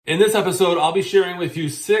In this episode, I'll be sharing with you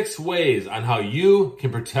 6 ways on how you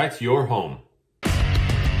can protect your home.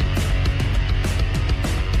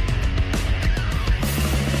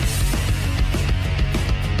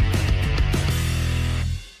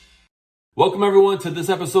 Welcome everyone to this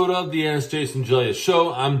episode of the AskJasonGelios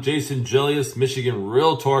show. I'm Jason Gelios, Michigan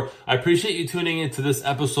Realtor. I appreciate you tuning into this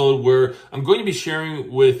episode where I'm going to be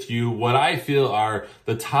sharing with you what I feel are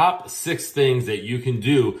the top 6 things that you can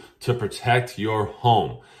do to protect your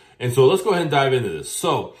home. And so let's go ahead and dive into this.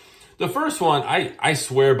 So the first one, I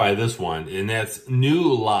swear by this one, and that's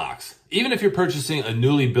new locks. Even if you're purchasing a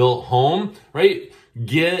newly built home, right?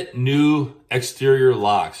 Get new exterior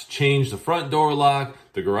locks. Change the front door lock,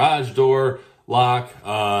 the garage door lock,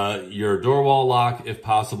 your door wall lock if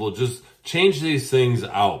possible. Just change these things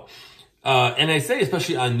out. And I say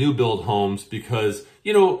especially on new build homes because,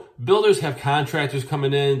 you know, builders have contractors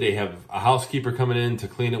coming in. They have a housekeeper coming in to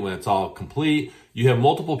clean it when it's all complete. You have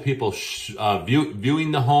multiple people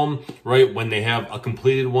viewing the home, right, when they have a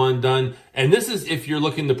completed one done. And this is if you're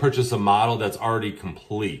looking to purchase a model that's already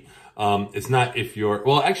complete. It's not if you're,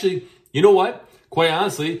 well, actually, you know what? Quite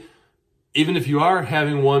honestly, even if you are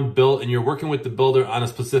having one built and you're working with the builder on a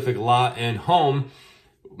specific lot and home,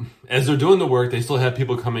 as they're doing the work, they still have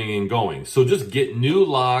people coming and going. So just get new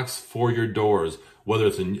locks for your doors, whether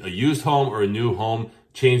it's a used home or a new home,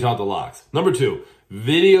 change out the locks. Number 2,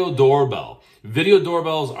 video doorbell. Video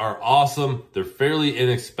doorbells are awesome. They're fairly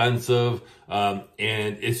inexpensive. And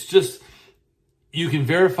it's just, you can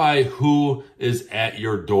verify who is at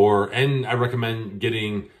your door. And I recommend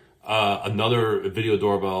getting another video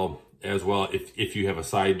doorbell as well. If you have a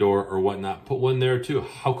side door or whatnot, put one there too.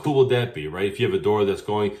 How cool would that be, right? If you have a door that's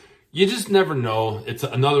going, you just never know. It's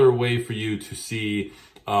another way for you to see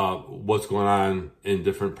what's going on in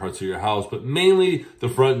different parts of your house, but mainly the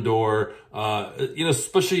front door, you know,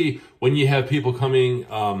 especially when you have people coming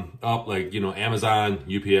up like, you know, Amazon,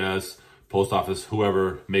 UPS, post office,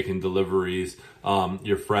 whoever making deliveries,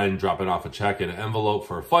 your friend dropping off a check in an envelope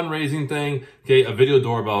for a fundraising thing. Okay, a video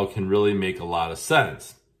doorbell can really make a lot of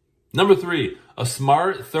sense. Number 3, a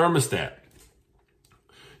smart thermostat.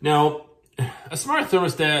 Now, a smart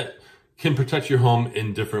thermostat can protect your home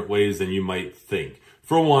in different ways than you might think.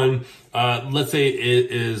 For one, let's say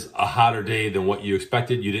it is a hotter day than what you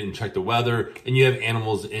expected. You didn't check the weather and you have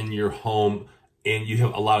animals in your home and you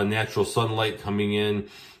have a lot of natural sunlight coming in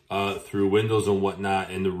through windows and whatnot,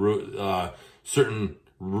 and the certain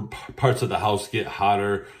parts of the house get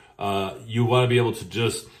hotter. You want to be able to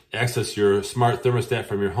just access your smart thermostat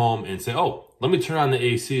from your home and say, oh, let me turn on the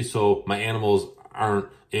AC so my animals aren't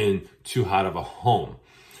in too hot of a home.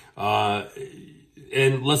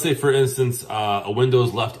 And let's say, for instance, a window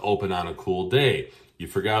is left open on a cool day. You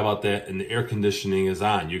forgot about that and the air conditioning is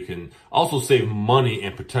on. You can also save money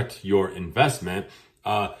and protect your investment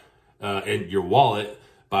and your wallet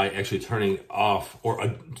by actually turning off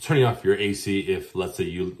your AC if, let's say,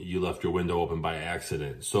 you left your window open by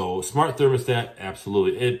accident. So smart thermostat,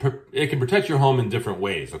 absolutely. It can protect your home in different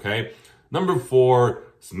ways, okay? Number 4,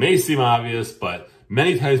 this may seem obvious, but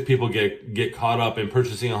many times people get caught up in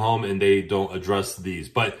purchasing a home and they don't address these.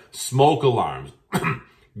 But smoke alarms.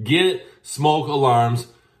 Get smoke alarms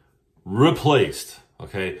replaced,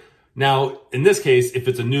 okay? Now, in this case, if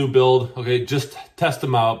it's a new build, okay, just test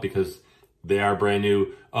them out because they are brand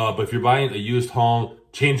new. But if you're buying a used home,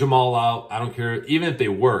 change them all out. I don't care. Even if they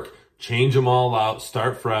work, change them all out,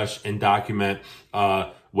 start fresh, and document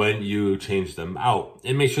when you change them out.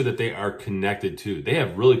 And make sure that they are connected too. They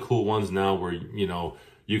have really cool ones now where, you know,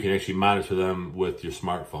 you can actually monitor them with your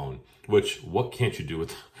smartphone. Which, what can't you do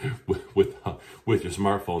with your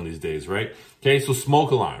smartphone these days, right? Okay, so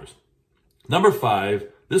smoke alarms. Number 5,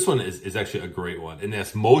 this one is actually a great one, and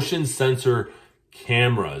that's motion sensor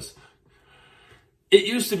cameras. It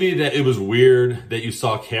used to be that it was weird that you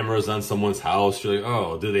saw cameras on someone's house. You're like,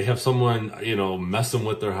 oh, do they have someone, you know, messing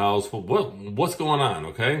with their house? Well, what's going on,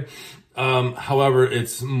 okay? However,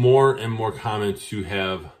 it's more and more common to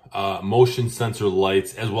have motion sensor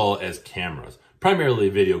lights as well as cameras. Primarily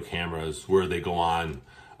video cameras where they go on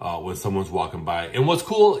when someone's walking by. And what's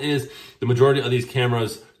cool is the majority of these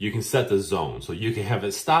cameras, you can set the zone. So you can have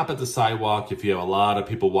it stop at the sidewalk if you have a lot of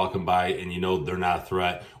people walking by and you know they're not a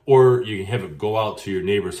threat, or you can have it go out to your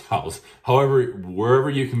neighbor's house. However, wherever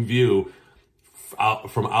you can view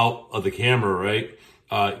from out of the camera, right,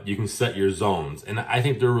 you can set your zones. And I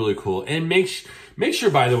think they're really cool. And make sure,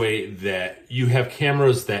 by the way, that you have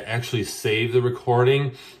cameras that actually save the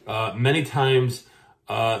recording. Many times,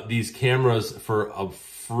 these cameras for a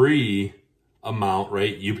free amount,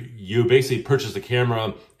 right? You basically purchase the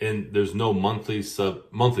camera and there's no monthly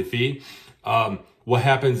fee. what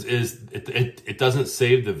happens is it doesn't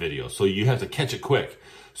save the video. So you have to catch it quick.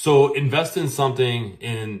 So invest in something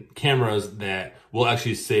in cameras that will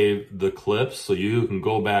actually save the clips so you can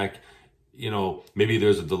go back, maybe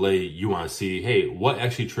there's a delay, you want to see, hey, what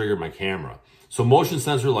actually triggered my camera? So motion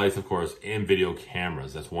sensor lights, of course, and video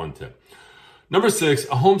cameras. That's one tip. Number 6,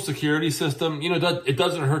 a home security system. It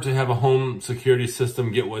doesn't hurt to have a home security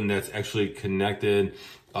system. Get one that's actually connected.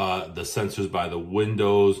 The sensors by the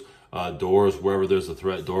windows, doors, wherever there's a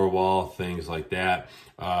threat, door wall, things like that.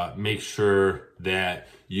 Make sure that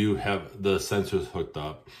you have the sensors hooked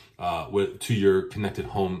up to your connected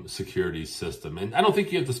home security system. And I don't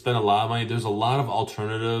think you have to spend a lot of money. There's a lot of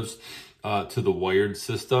alternatives to the wired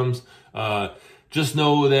systems. Just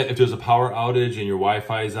know that if there's a power outage and your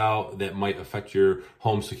Wi-Fi is out, that might affect your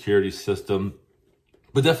home security system.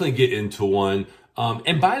 But definitely get into one.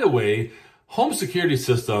 And by the way, home security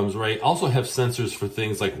systems, right, also have sensors for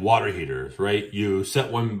things like water heaters, right? You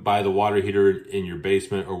set one by the water heater in your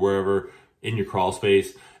basement or wherever in your crawl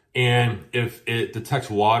space. And if it detects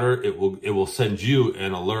water, it will send you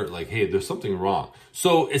an alert like, hey, there's something wrong.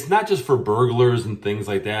 So it's not just for burglars and things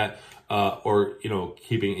like that. Or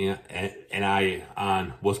keeping an eye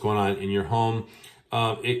on what's going on in your home.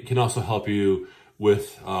 It can also help you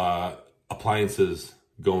with appliances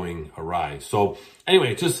going awry. So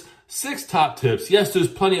anyway, just 6 top tips. Yes, there's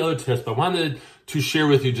plenty of other tips, but I wanted to share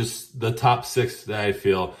with you just the top 6 that I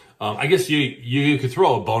feel. I guess you could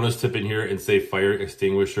throw a bonus tip in here and say fire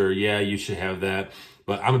extinguisher. Yeah, you should have that.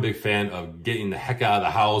 But I'm a big fan of getting the heck out of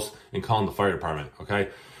the house and calling the fire department, okay?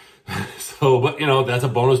 But that's a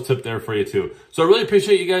bonus tip there for you too. So I really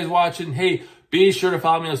appreciate you guys watching. Hey, be sure to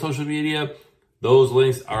follow me on social media. Those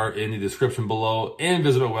links are in the description below, and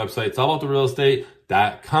visit my website. It's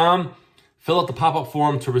allabouttherealestate.com. Fill out the pop-up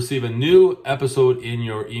form to receive a new episode in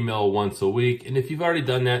your email once a week. And if you've already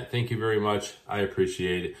done that, thank you very much. I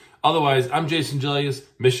appreciate it. Otherwise, I'm Jason Gelios,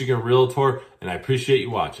 Michigan Realtor, and I appreciate you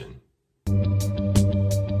watching.